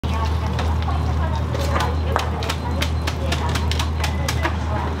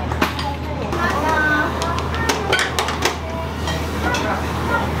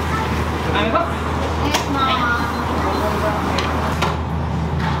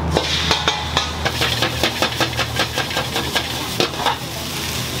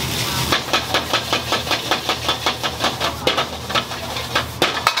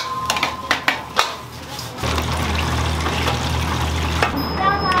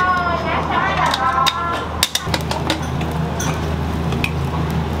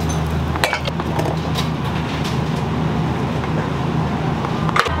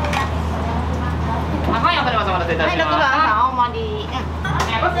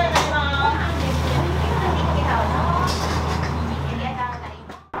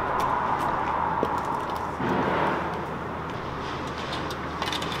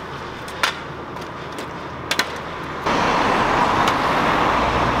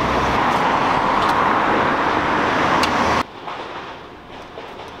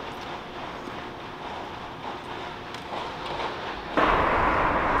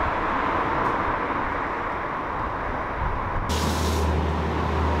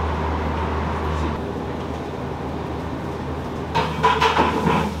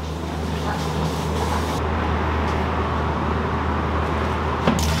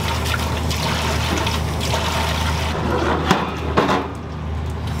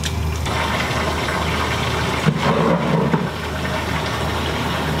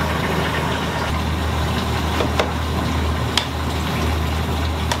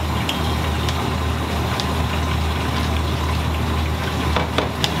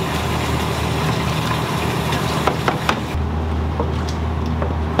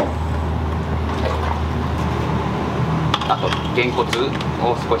げんこつ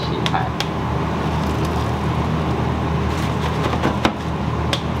を少し、はい。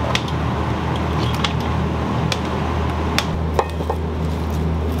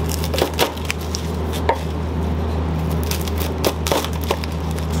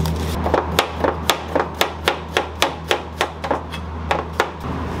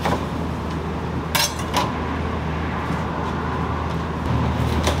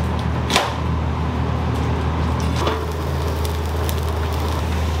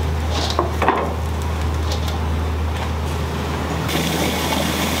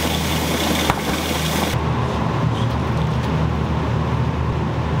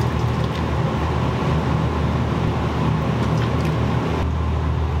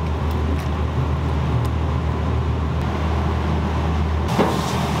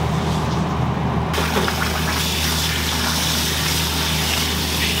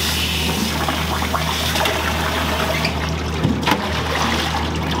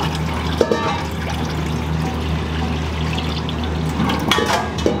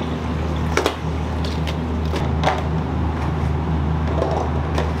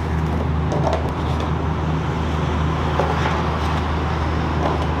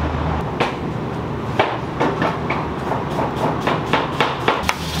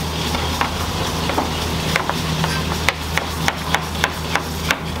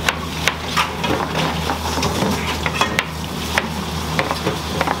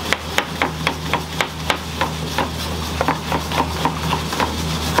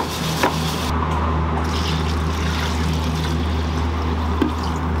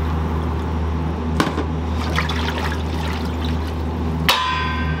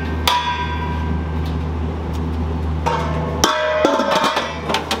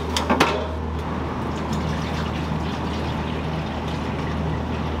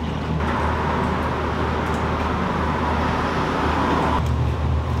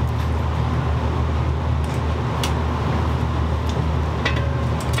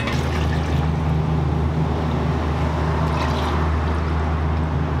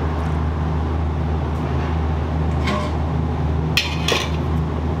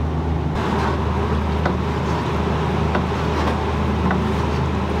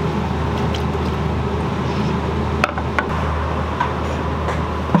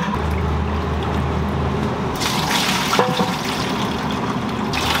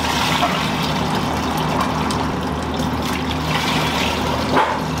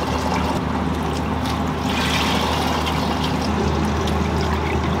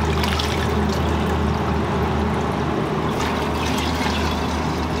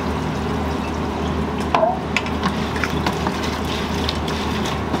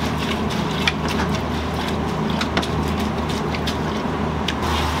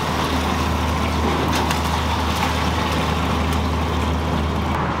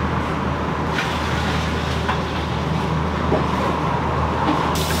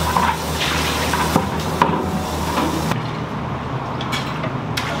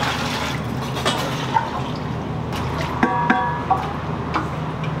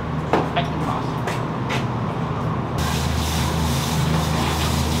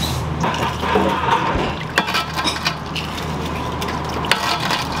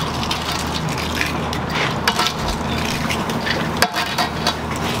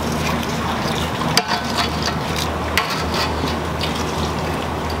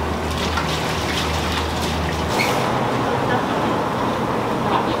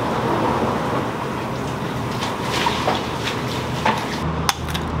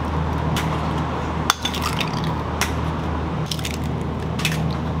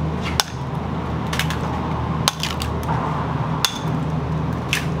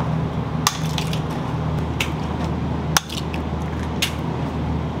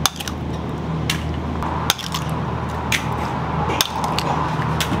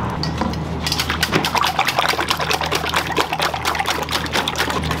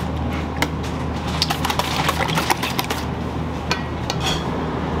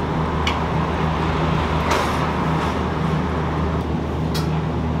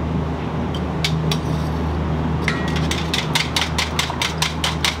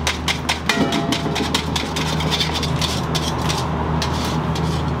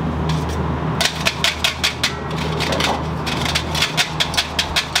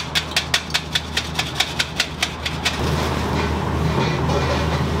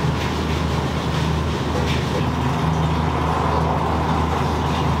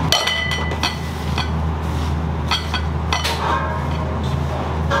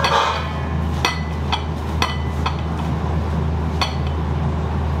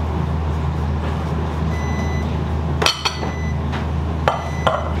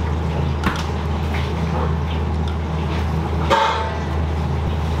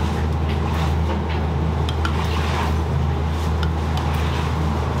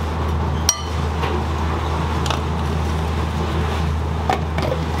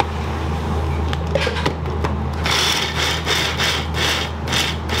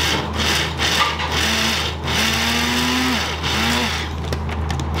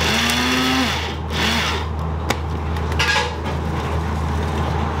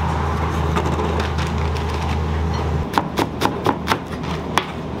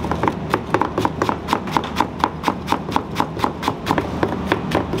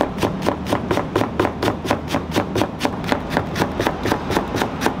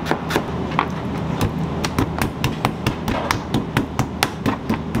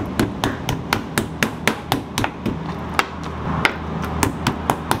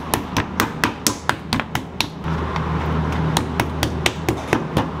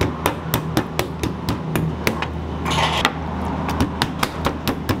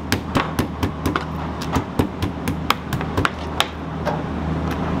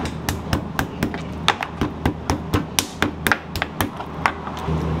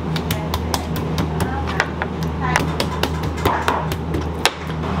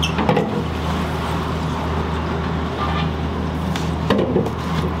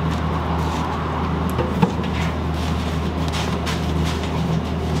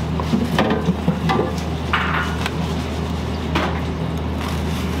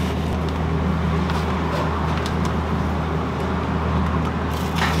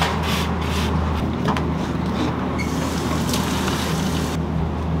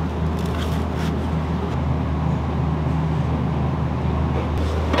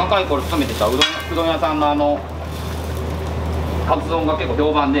若い頃勤めてたうどん屋さんのカツ丼が結構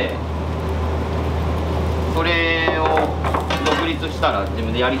評判で、それを独立したら自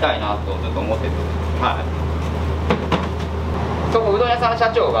分でやりたいなとずっと思ってて、はい、そこうどん屋さんの社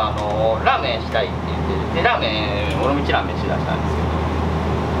長がラーメンしたいって言って、でラーメン尾道ラーメンしだしたんですけど、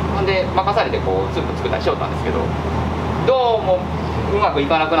ほんで任されてこうスープ作ったりしよったんですけど、どうもうまくい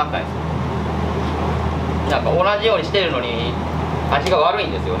かなくなったんですよ。なんか同じようにしてるのに味が悪い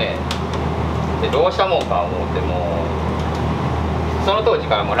んですよね。でどうしたもんか思っても、その当時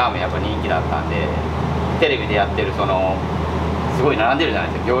からもうラーメンやっぱ人気だったんで、テレビでやってるすごい並んでるじゃな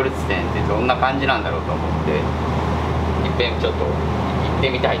いですか、行列店ってどんな感じなんだろうと思って、いっぺんちょっと行って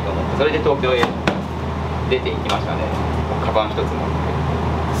みたいと思って、それで東京へ出て行きましたね。カバン一つ持って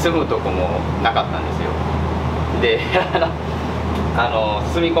住むとこもなかったんですよ。で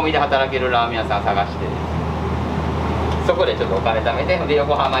住み込みで働けるラーメン屋さん探して、そこでちょっとお金貯めて、で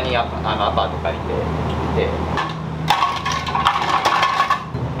横浜にアパート借りて、で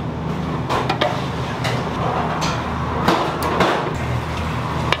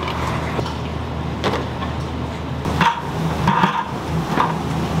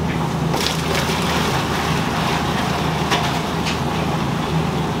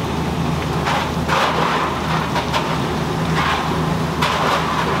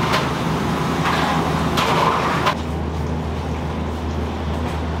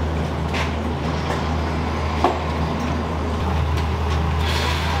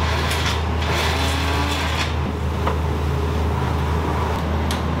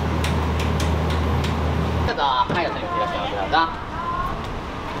はい、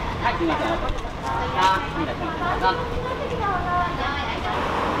すみません。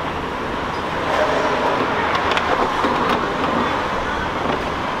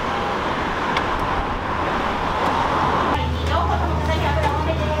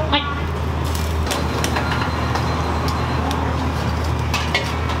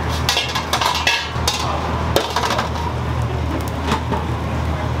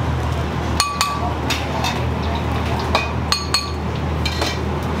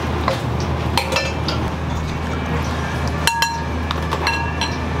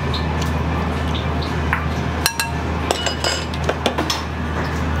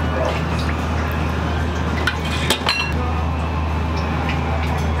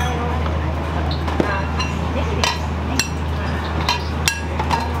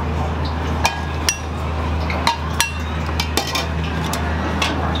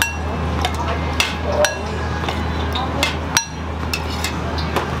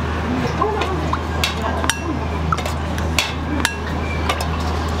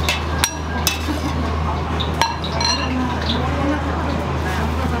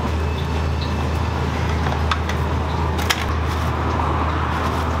いらっしゃいませ。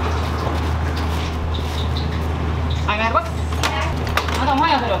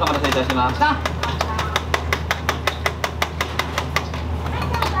お待たせいたしました。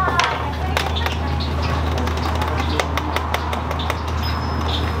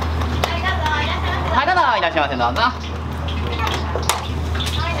はい、どうぞいらっしゃいませ。どうぞ。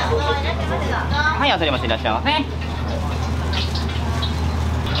はい、お取りましていらっしゃいませ。はい、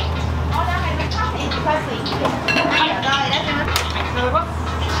どうぞ。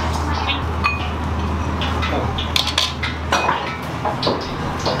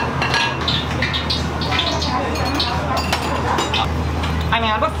はい、お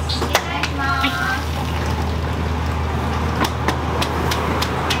願いします。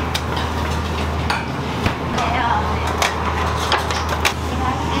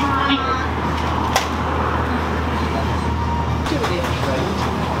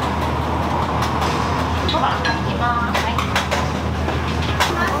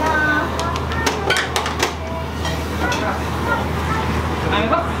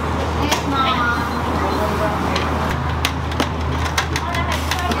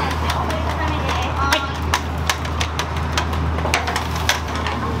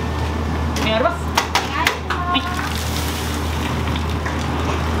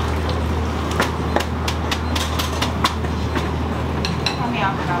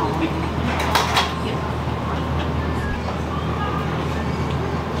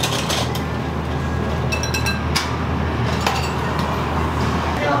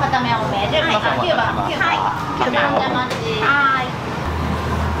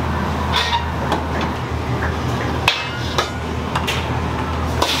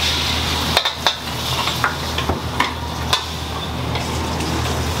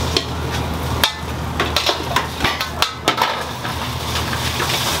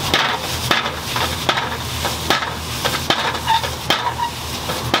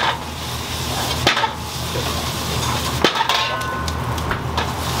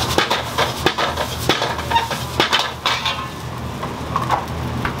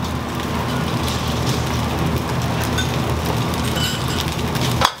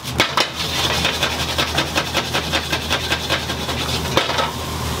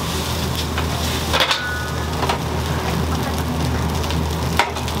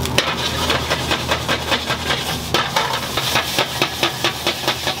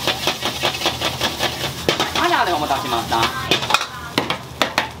たせしました。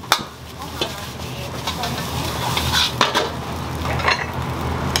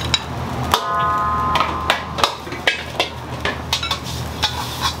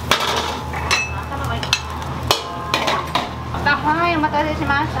はい、お待たせし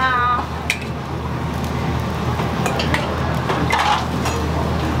ました。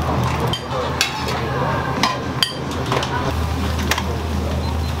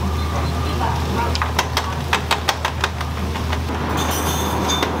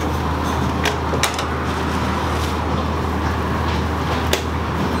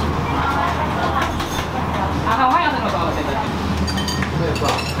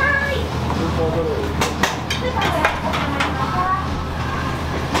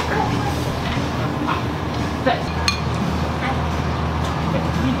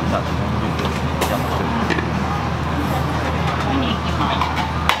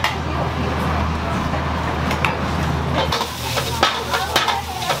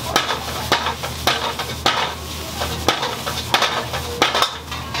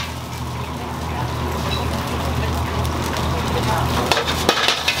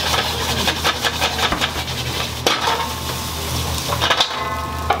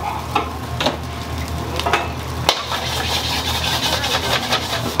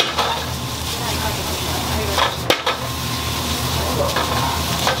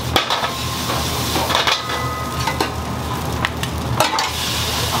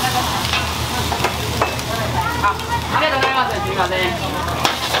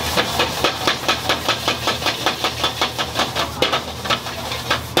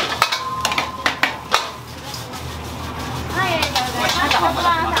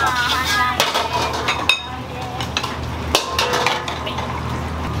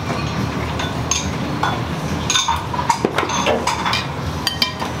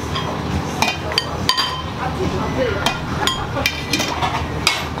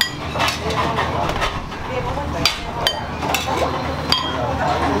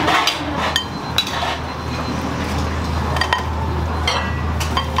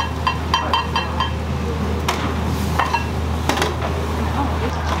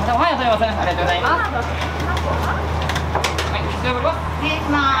ありがとうございます。はい、失礼します。失礼し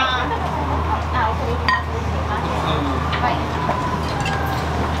ます。あ、お送りします。すみません。はい。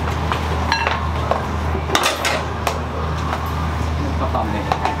片目。は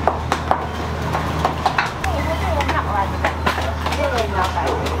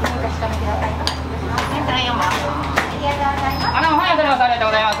い、ありがとうございます。ありがとう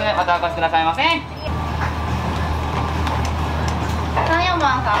ございます。またお越しくださいませ。3、4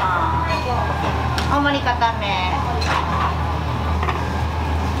番かな。大盛り固め。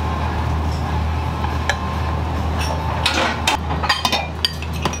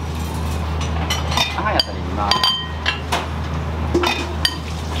はい、あとでいきます。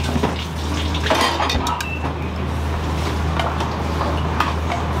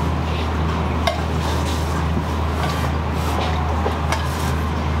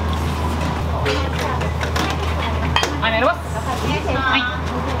はい、やります。はい。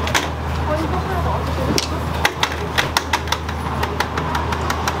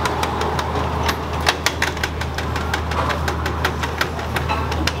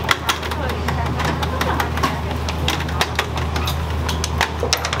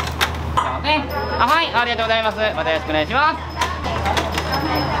はい、ありがとうございます。またよろしくお願いします。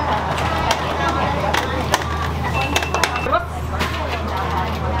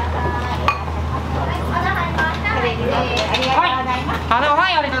は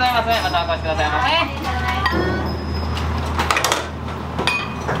い、ありがとうございます。またお越しくださいませ。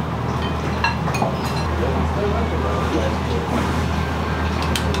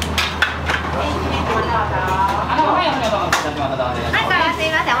すい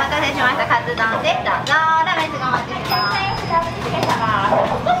ません、お待たせしました。カツ丼です。どうぞ。ラメスがお待ちしてます。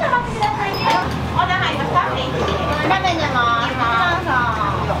少しお待ちくださいね。オーダー入りますか？ラメでも。すい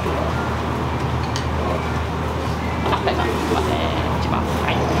ません。一番。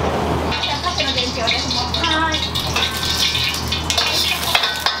はい。カツの伝票です。はい。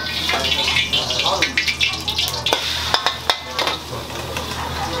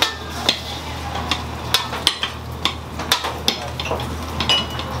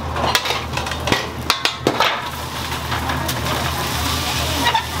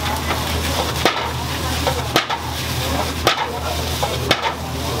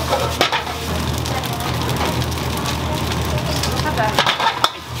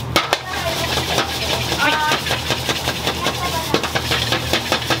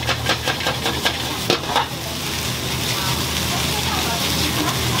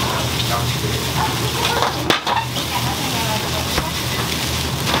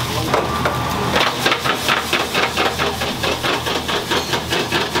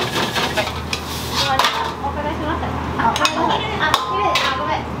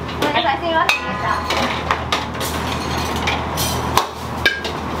みませんでした。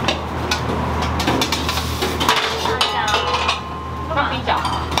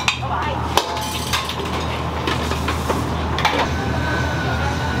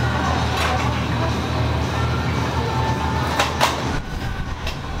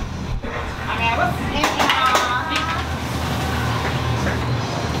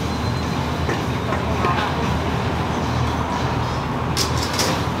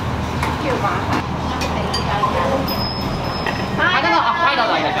はい、どう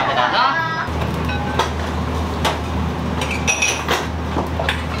ぞ、いらっしゃいませ、どうぞ。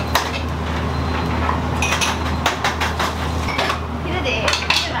昼で、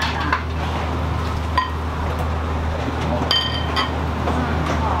昼なんだ。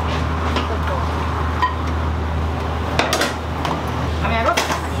お願いします。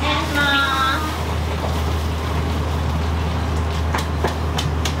お願いします。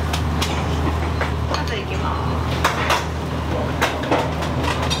まず行きます。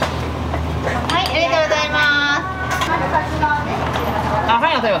はい、ありがとうございます。まずカツ丼です。あ、は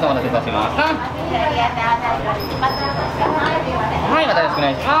い、お待たせいたしました。はい、またよろしくお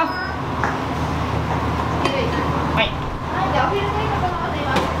願いします。はい。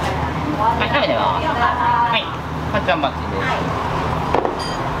はい、食べてます。はい、かっちゃんバッチです。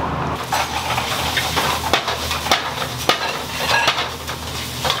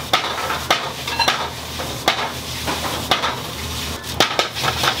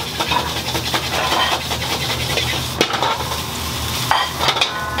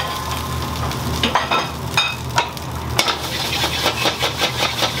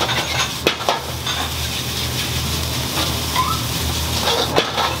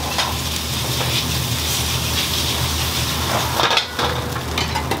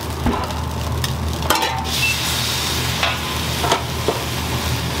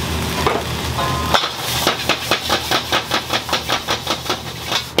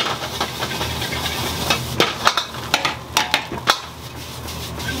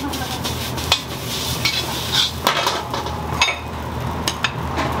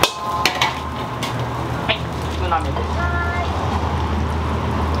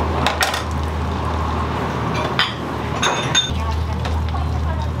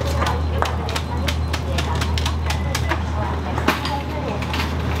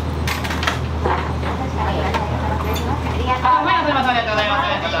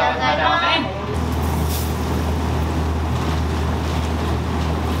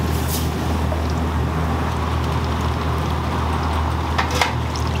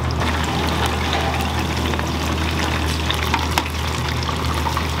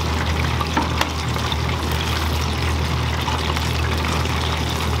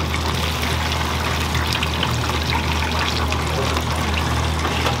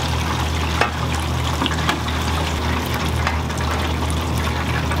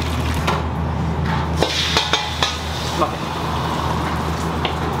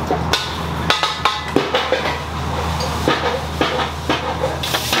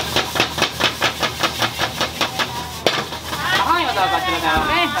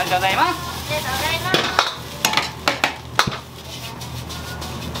ありがとうございます。ありがとうございます。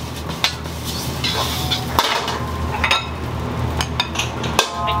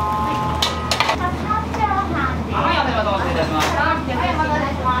はい、お待たせいたしました。はい、お待た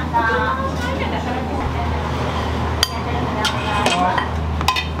せしました。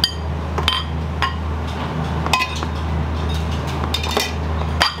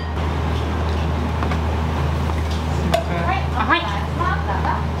はい。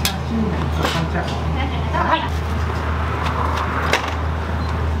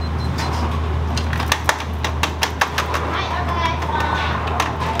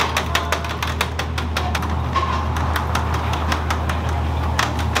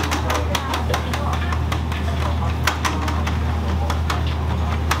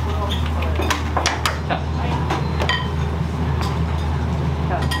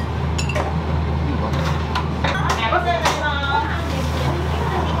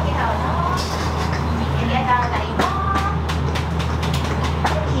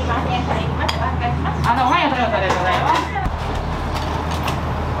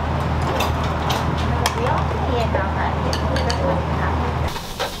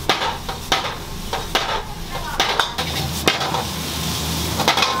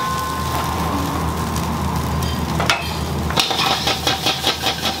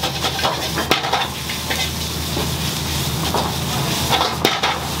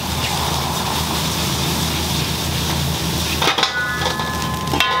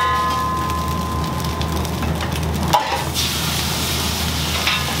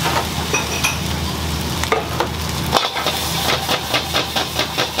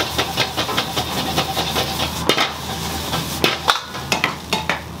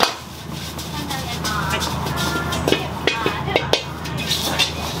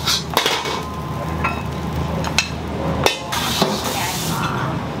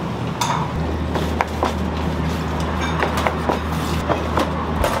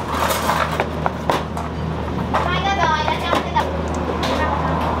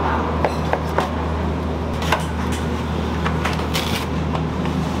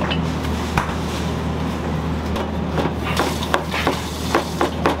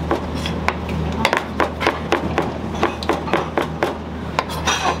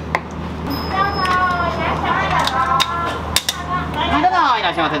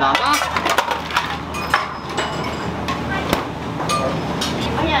らっしゃいませ、どうぞ。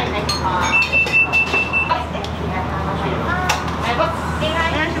お願いいたします。お願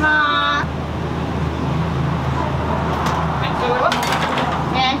いします。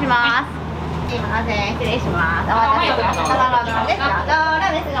お願いします。すいません、失礼します。お待たせしました。卵丼です。どうぞ。ラ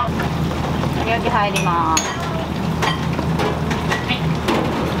ーメンすが焼き入ります。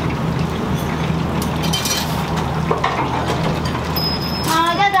あ、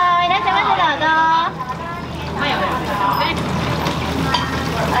どうぞ、いらっしゃいませ、どうぞ。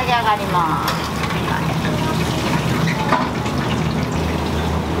揚げ上がります。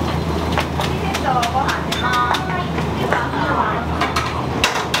ご飯出ます。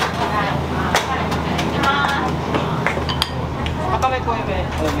赤目濃いめ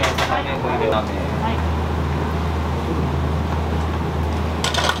多め、赤目濃いめなめ。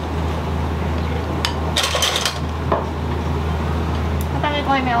赤目濃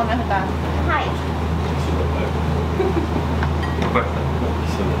いめ多め2つ。はい。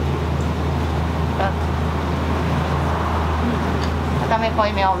赤目濃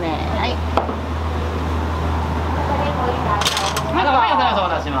いめ多め。はい。まだ前お話を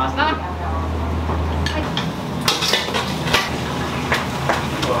出しました。